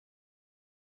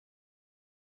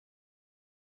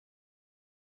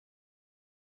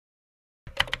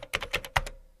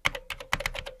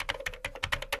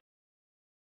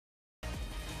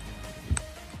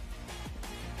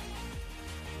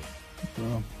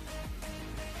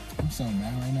I'm so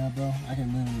mad right now, bro. I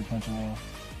can literally punch a wall.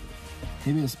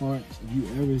 Hibbett Sports, if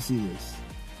you ever see this,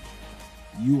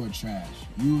 you are trash.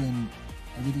 You and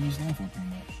everything you stand for, pretty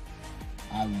much.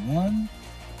 I won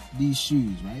these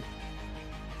shoes, right?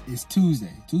 It's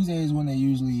Tuesday. Tuesday is when they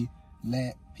usually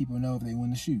let people know if they win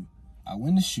the shoe. I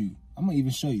win the shoe. I'm gonna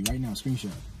even show you right now,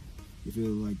 screenshot. If it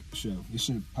like show, it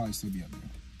should probably still be up there,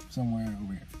 somewhere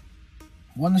over here.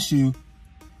 Won the shoe.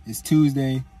 It's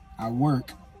Tuesday. I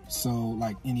work, so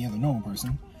like any other normal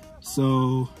person.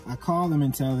 So I call them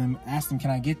and tell them, ask them,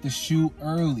 can I get the shoe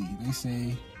early? They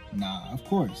say, nah, of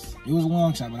course. It was a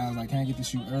long shot, but I was like, can I get the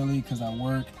shoe early? Because I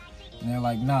work. And they're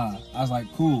like, nah. I was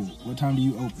like, cool. What time do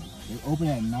you open? They open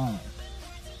at 9.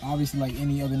 Obviously, like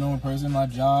any other normal person, my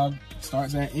job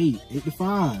starts at 8 to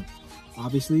 5.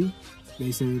 Obviously,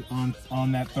 they said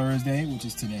on that Thursday, which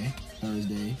is today,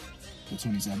 Thursday, the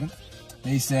 27th,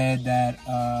 they said that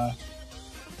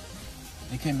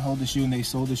they couldn't hold the shoe, and they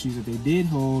sold the shoes that they did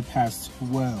hold past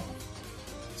 12.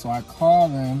 So I call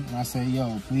them and I say,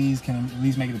 yo, please, can I at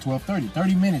least make it to 12:30?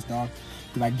 30 minutes, dog.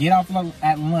 Because I get off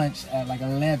at lunch at like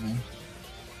 11.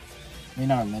 Maybe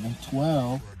not 11,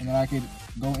 12, and then I could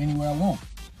go anywhere I want.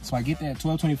 So I get there at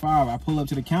 12:25. I pull up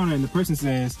to the counter, and the person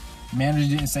says, manager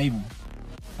didn't save him.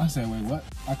 I said, wait, what?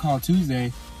 I called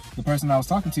Tuesday. The person I was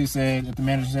talking to said that the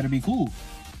manager said it'd be cool.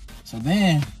 So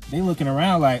then they looking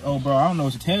around like, oh, bro, I don't know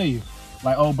what to tell you.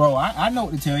 Like, oh, bro, I know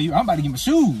what to tell you. I'm about to get my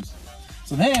shoes.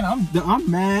 So then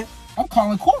I'm mad. I'm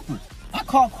calling corporate. I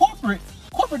call corporate.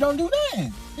 Corporate don't do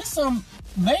nothing. It's some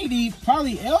lady,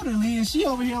 probably elderly, and she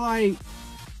over here like,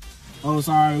 oh,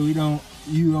 sorry, we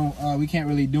can't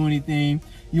really do anything.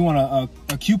 You want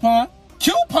a coupon?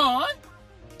 Coupon?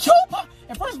 Coupon?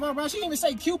 And first of all, bro, she didn't even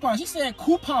say coupon. She said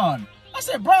coupon. I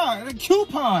said, bro, a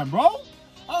coupon, bro.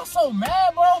 I was so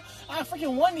mad, bro. I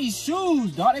freaking won these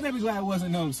shoes, dog. They made me glad it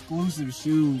wasn't no exclusive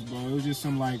shoes, bro. It was just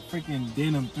some like freaking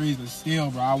denim 3s, but still,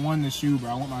 bro, I won the shoe, bro.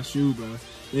 I want my shoe, bro.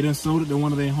 They done sold it to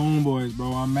one of their homeboys,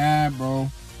 bro. I'm mad, bro.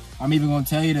 I'm even gonna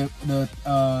tell you the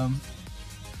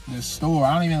store.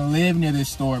 I don't even live near this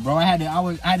store, bro. I had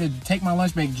to take my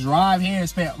lunch break, drive here, and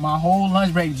spend my whole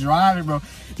lunch break driving, bro,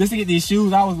 just to get these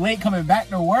shoes. I was late coming back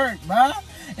to work, bro.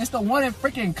 It's the one in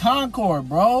freaking Concord,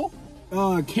 bro.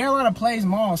 Carolina Place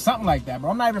Mall, something like that,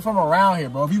 bro. I'm not even from around here,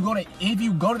 bro. If you go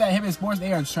to that Hibbett Sports,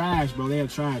 they are trash, bro. They are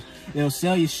trash. They'll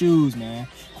sell you shoes, man.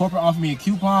 Corporate offered me a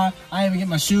coupon. I didn't even get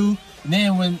my shoe. And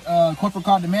then when corporate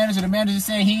called the manager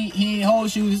said he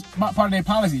holds shoes part of their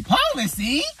policy.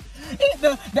 Policy?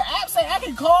 The app say I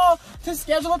can call to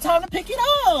schedule a time to pick it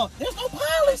up. There's no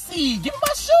policy. Give me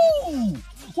my shoe.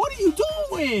 What are you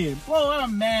doing? Bro,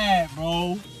 I'm mad,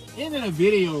 bro. End of the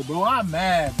video, bro. I'm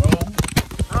mad, bro.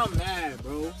 I'm mad,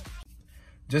 bro.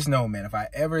 Just know, man, if I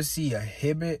ever see a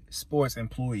Hibbett Sports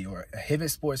employee or a Hibbett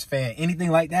Sports fan, anything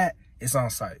like that, it's on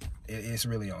site. It's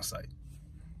really on site.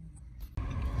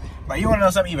 But you want to know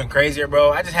something even crazier,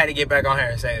 bro? I just had to get back on here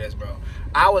and say this, bro.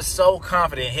 I was so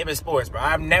confident in Hibbett Sports, bro.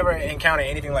 I've never encountered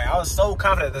anything like that. I was so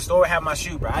confident the store would have my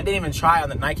shoe, bro. I didn't even try on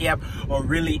the Nike app or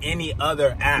really any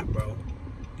other app, bro.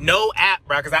 No app,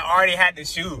 bro, because I already had the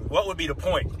shoes. What would be the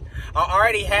point? I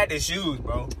already had the shoes,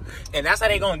 bro. And that's how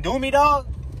they gonna do me, dog?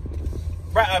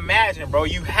 Bro, imagine, bro,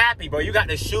 you happy, bro. You got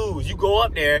the shoes. You go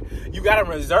up there, you got them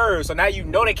reserved. So now you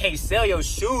know they can't sell your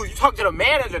shoes. You talk to the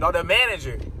manager, though, the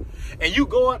manager. And you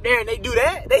go up there and they do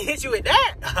that? They hit you with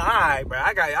that? All right, bro.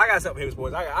 I got something here,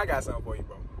 sports. I got something for you,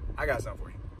 bro. I got something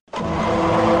for you.